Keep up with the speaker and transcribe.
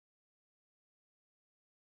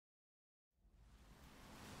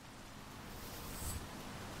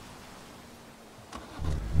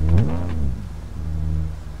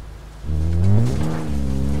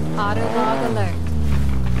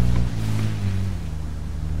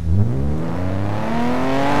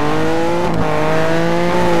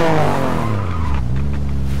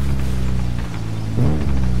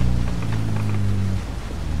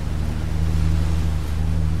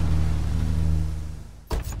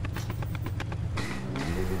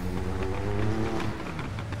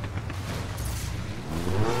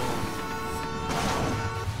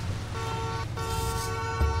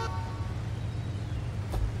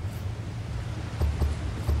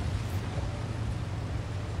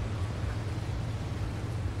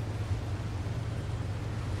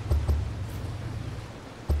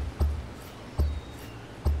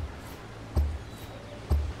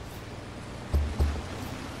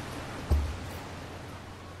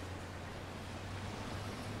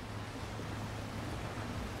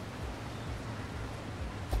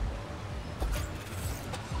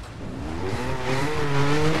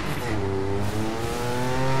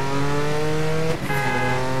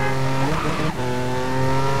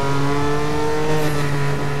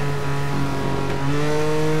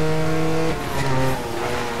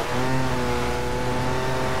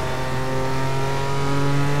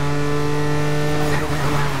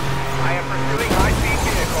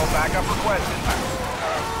Backup requested.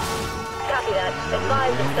 Copy that.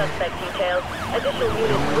 Advise the suspect details. Additional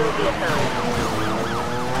units will be assigned.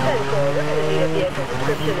 10-4, we're going to need a vehicle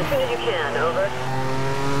description as soon as you can. Over.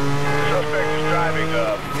 Suspect is driving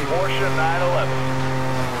a Porsche 911.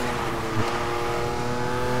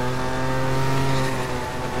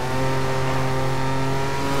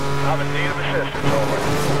 I'm in need of assistance, over.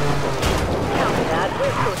 Copy that.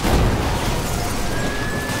 We're cruising.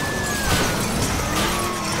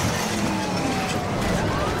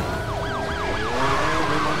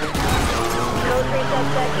 Code 3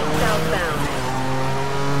 suspect is southbound.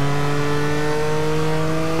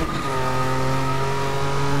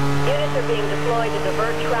 Units are being deployed to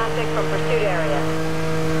divert traffic from pursuit area.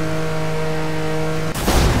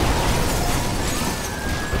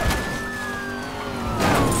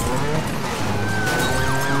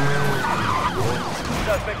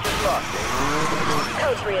 Suspect is lost.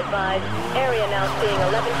 Code 3 advised. Area now seeing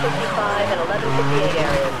 1155 and 1158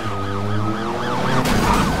 areas.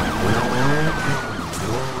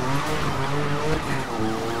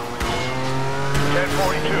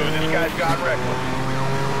 1042, this guy's gone reckless.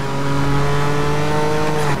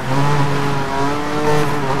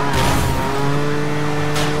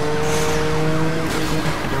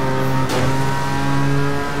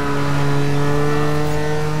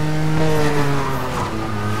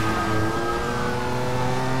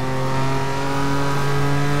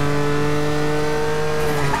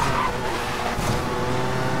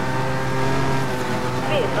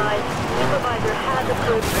 Supervisor has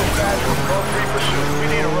approved. Dispatch from Code 3 pursuit. We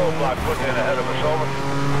need a roadblock put in ahead of us, over.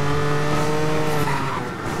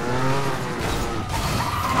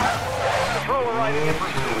 Patrol riding in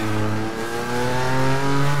pursuit.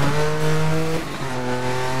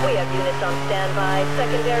 We have units on standby.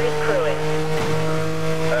 Secondaries crewing.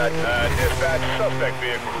 Dispatch, suspect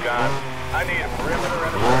vehicle's gone. I need a perimeter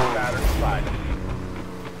and a search pattern to find him.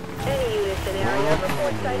 Any units in area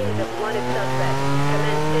report sightings of wanted suspect.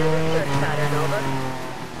 Commence standard search pattern, over.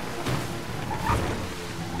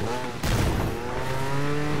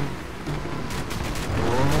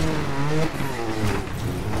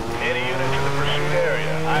 Any units in the pursuit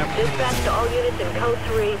area? Dispatch to all units in Code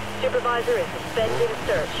 3. Supervisor is suspending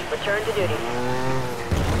search. Return to duty.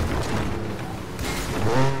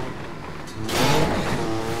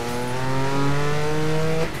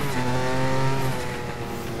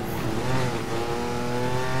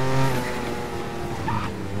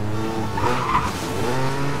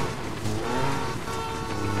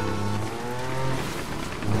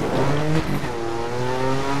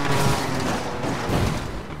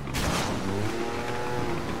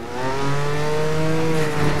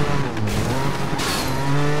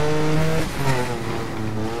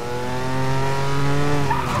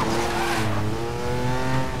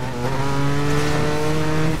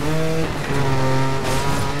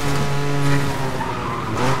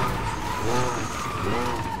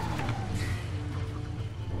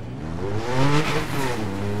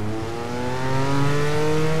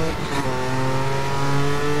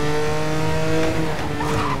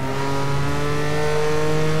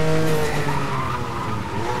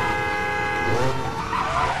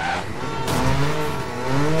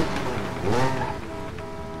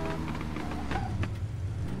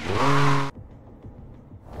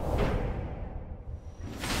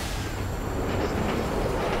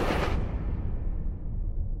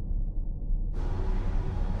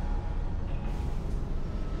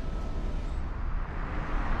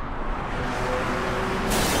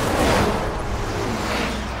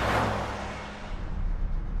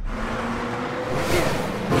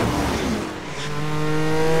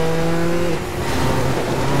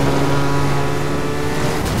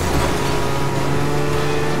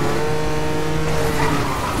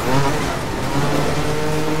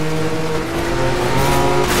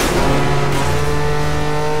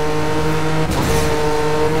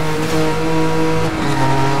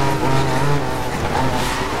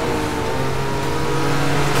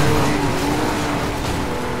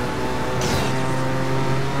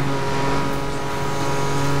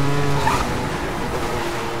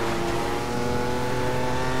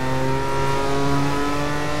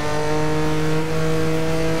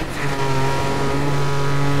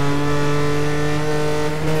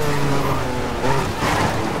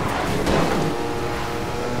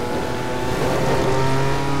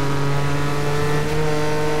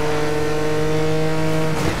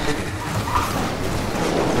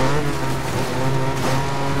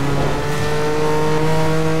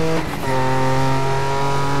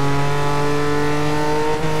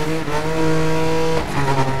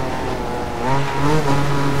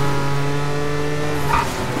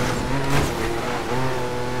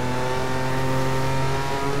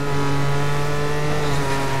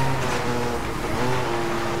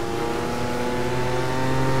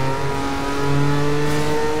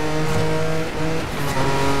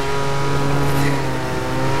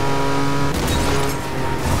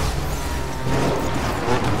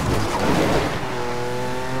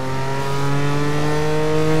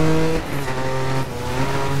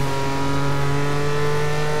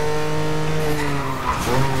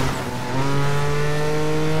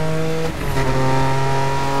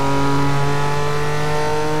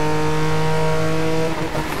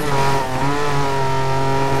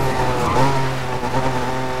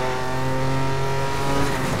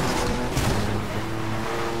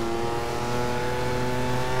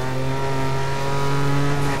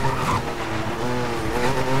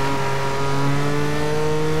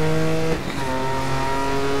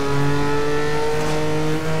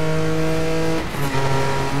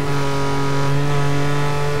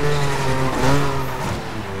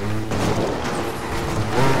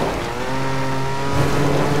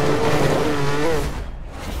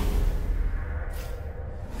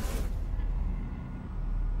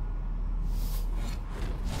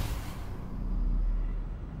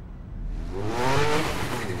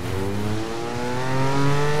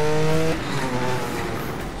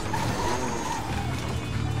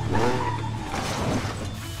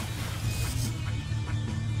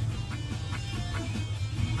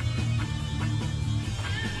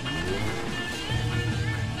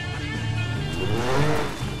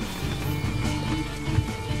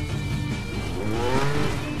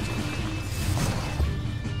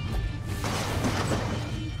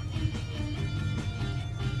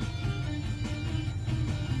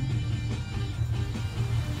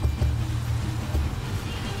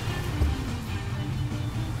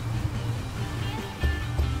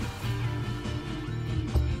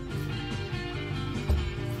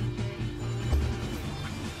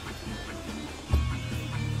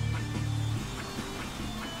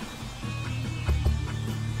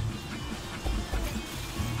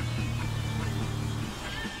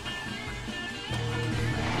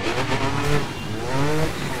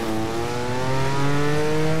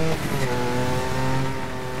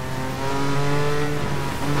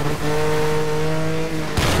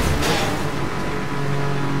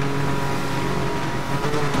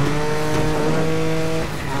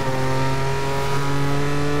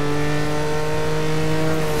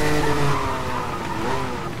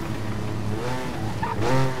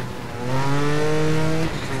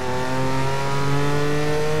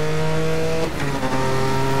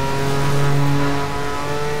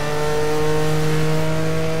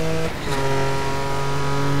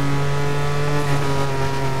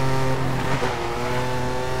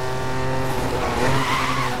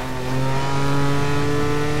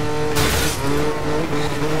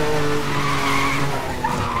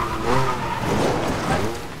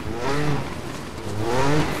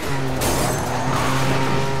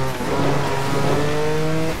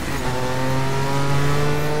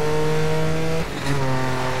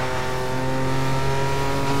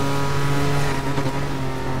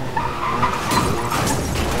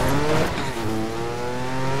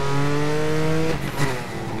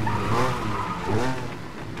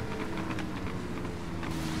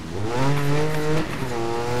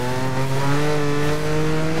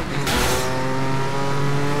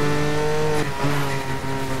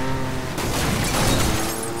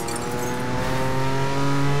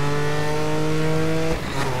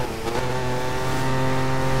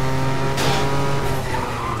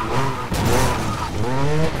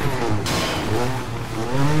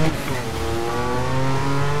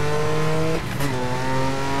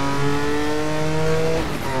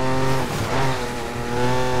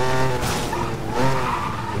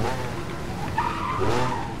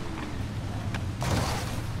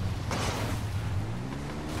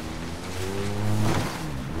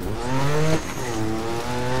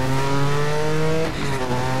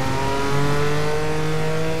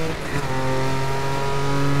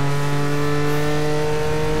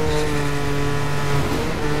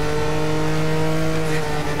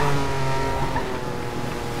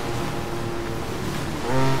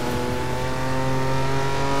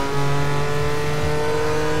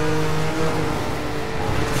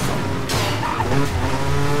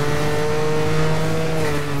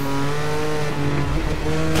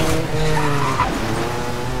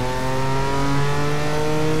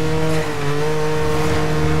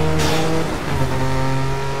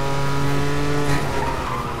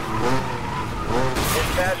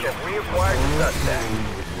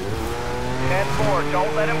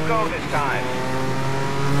 Don't let him go this time.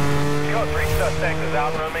 Code 3 suspect is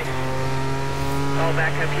out rooming. All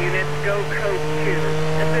backup units, go code 2.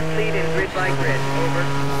 Assist lead in grid by grid. Over.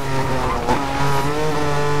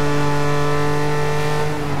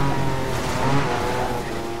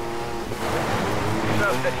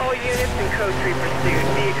 All units in code 3 pursuit.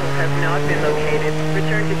 Vehicle has not been located.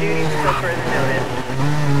 Return to duty until further notice.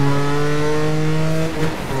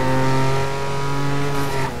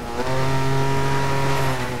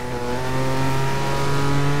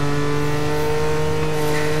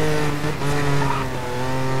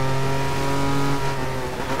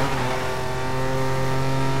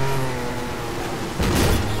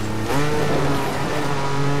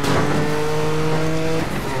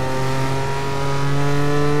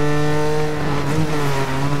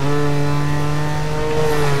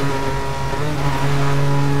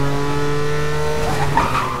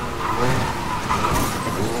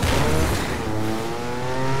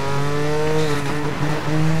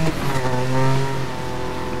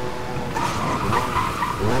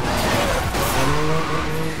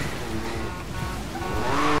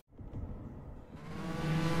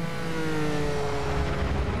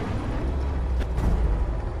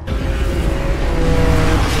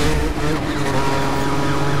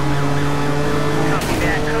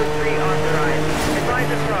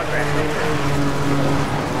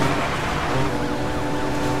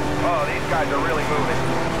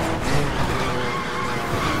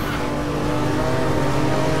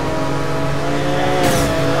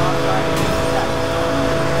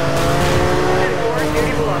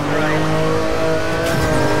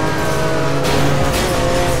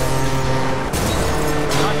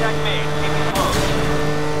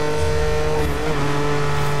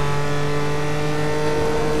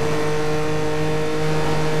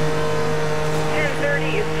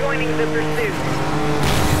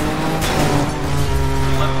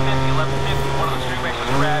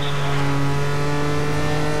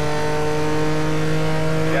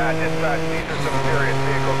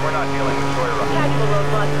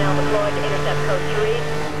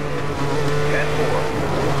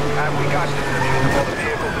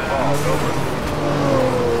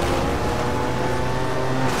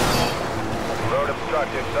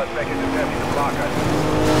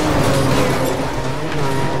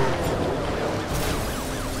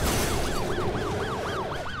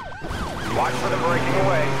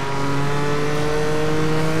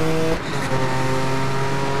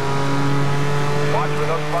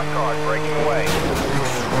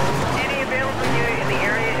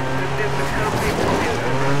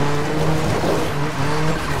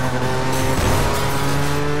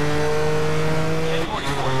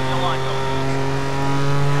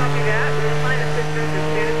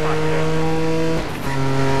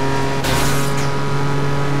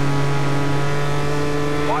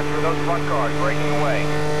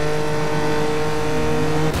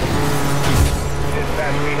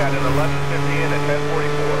 at an 11:50 in at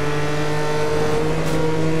 10:44.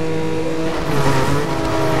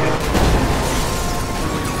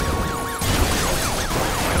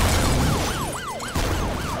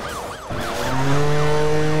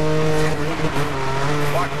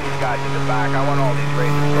 Guys in the back, I want all these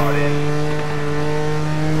Razers brought in.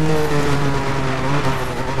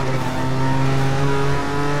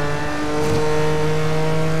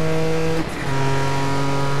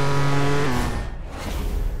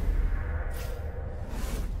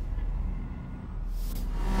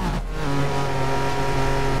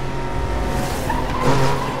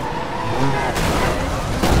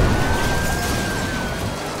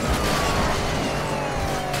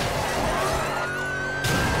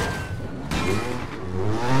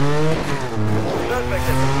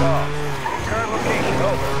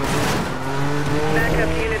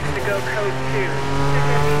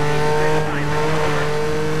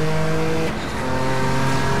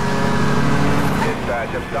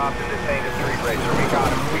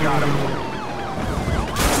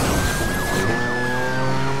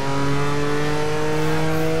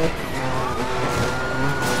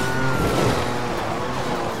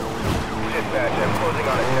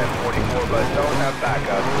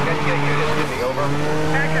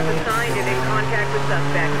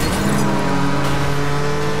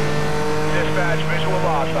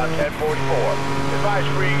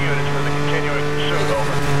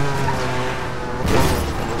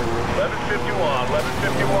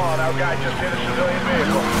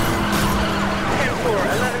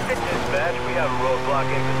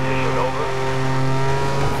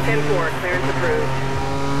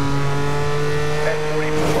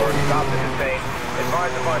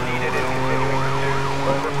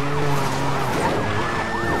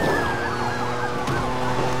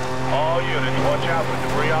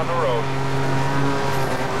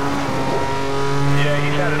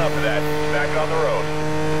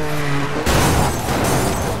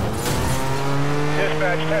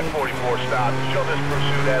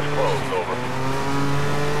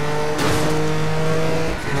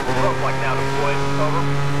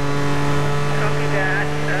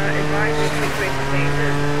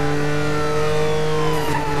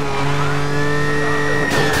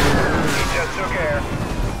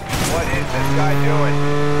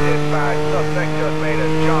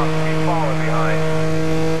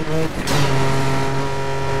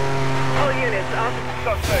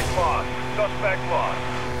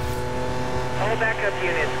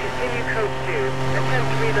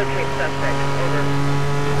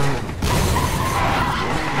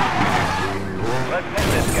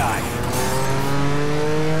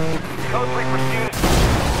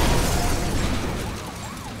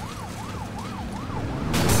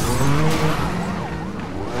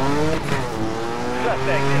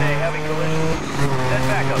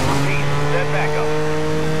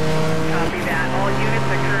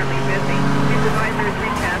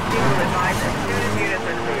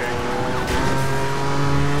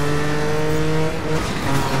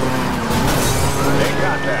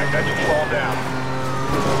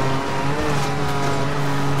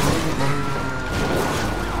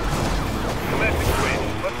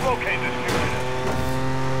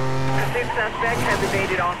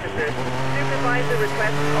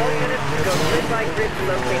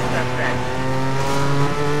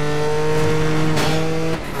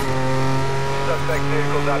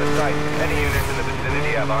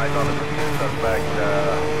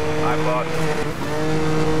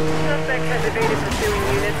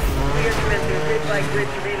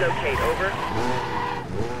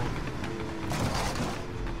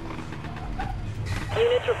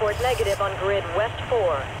 Units report negative on grid West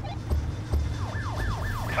 4.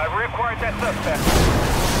 I've reacquired that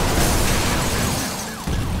suspect.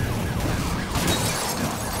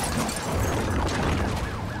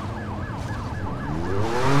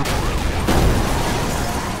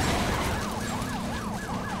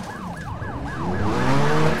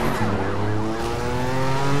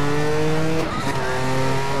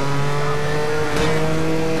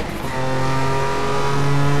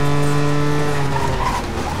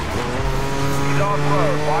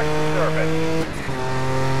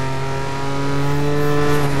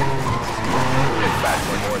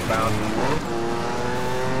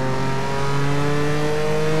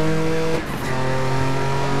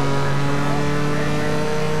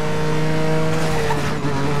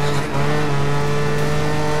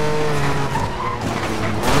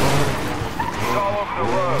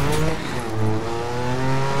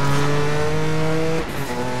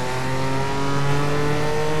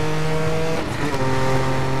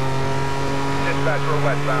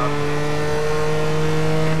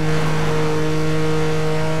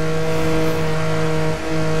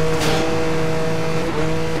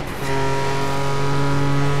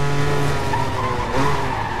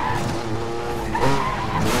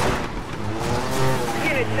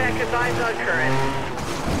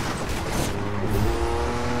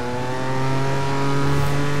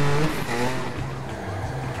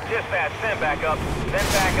 Dispatch, send back up. Send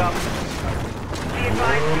back up. Be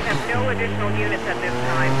advised, we have no additional units at this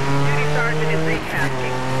time. Duty Sergeant is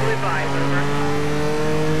recasting. Blue advise, over.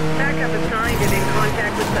 Backup assigned and in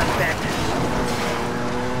contact with suspect.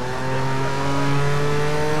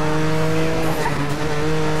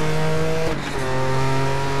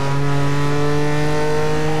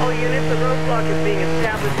 All units, the roadblock is being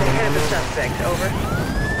established ahead of the suspect, over.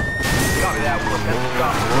 Copy that, we're going to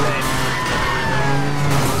stop the thing.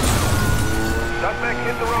 Suspect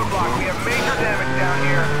hit the roadblock. We have major damage down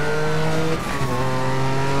here.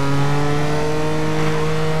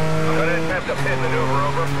 I'm going to attempt a pit maneuver,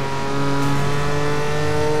 over.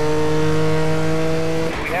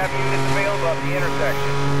 We have units available at the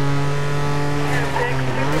intersection. 10-6,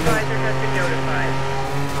 supervisor has been notified.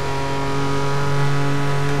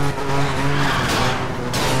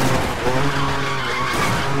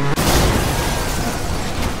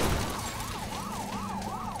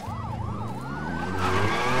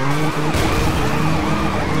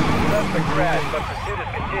 Suspect crashed, but pursuit is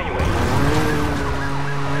continuing.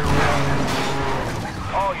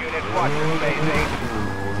 All units, watch your space,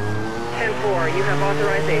 10-4, you have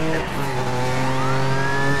authorization.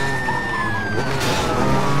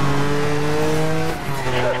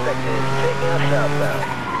 Suspect is taking us southbound.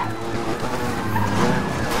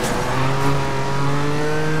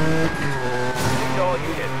 All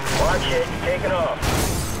units, watch it, taking off.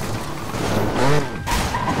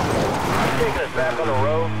 Taking us back on the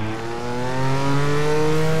road.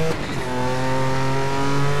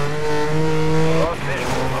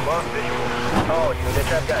 I'm off visual. All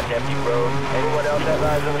units, I've got an empty road. Anyone else have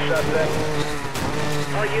eyes on the suspect?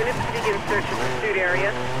 All units begin search of the pursuit area.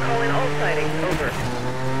 Call in all sightings, over.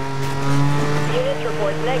 Units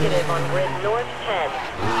report negative on grid north 10.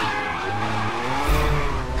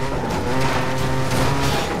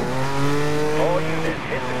 All units,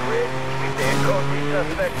 hit the grid. Code 3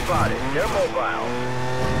 suspect spotted. They're mobile.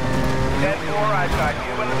 10-4, I've got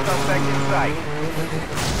you and the suspect in sight.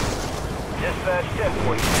 Dispatch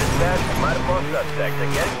 10-4, dispatch, we might have lost suspect.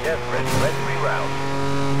 They're getting desperate. Let's reroute.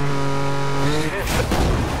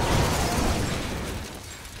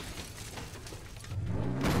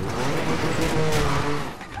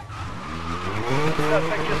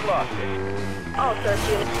 Suspect just lost it. All search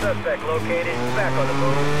units. Suspect located. Back on the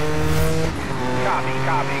move. Copy,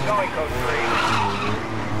 copy. Going code 3.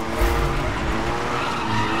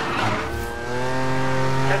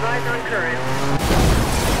 Have eyes on current.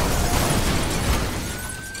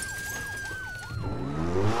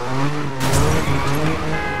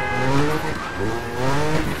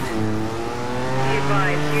 Be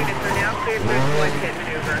advised, units are now cleared for exploit pit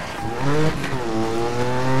maneuver.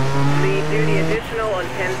 Lead duty additional on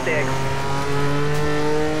 10-6.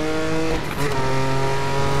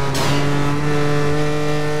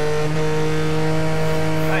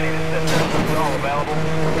 All available.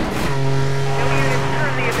 No units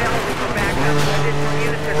currently available for backup. Additional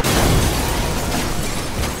units are...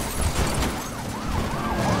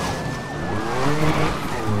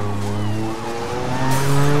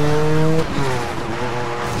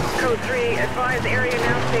 Code 3, advise area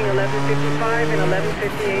now seeing 1155 and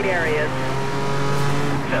 1158 areas.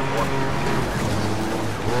 10-4.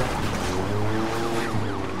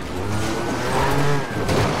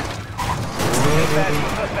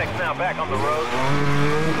 Suspects now back on the road.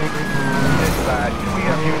 Dispatch, we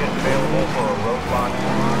have units available for a roadblock.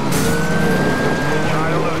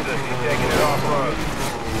 Trying to lose us, he's taking it off-road.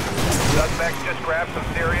 Suspects just grabbed some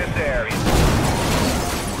serious air.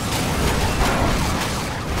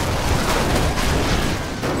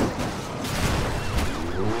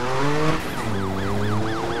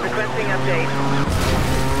 Requesting update.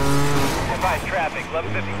 Advise traffic,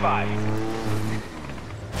 1155.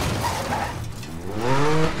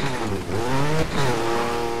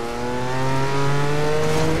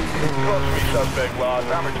 Code 3 suspect lost.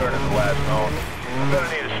 I'm returning to last known. I'm gonna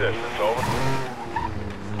need assistance, over.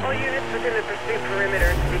 All units within the pursuit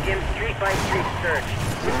perimeter to begin street-by-street search.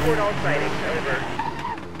 Report all sightings, over.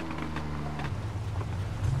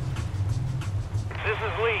 This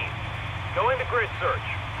is Lee. Go into grid search.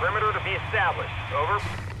 Perimeter to be established, over.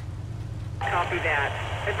 Copy that.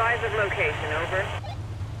 Advise of location, over.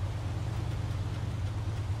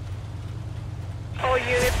 All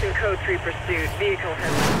units in Code 3 pursuit. Vehicle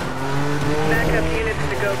has... Backup units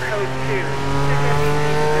to go Code 2.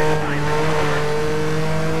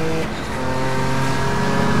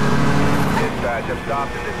 Dispatch, I've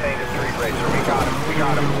stopped and detained a street racer. We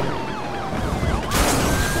got him.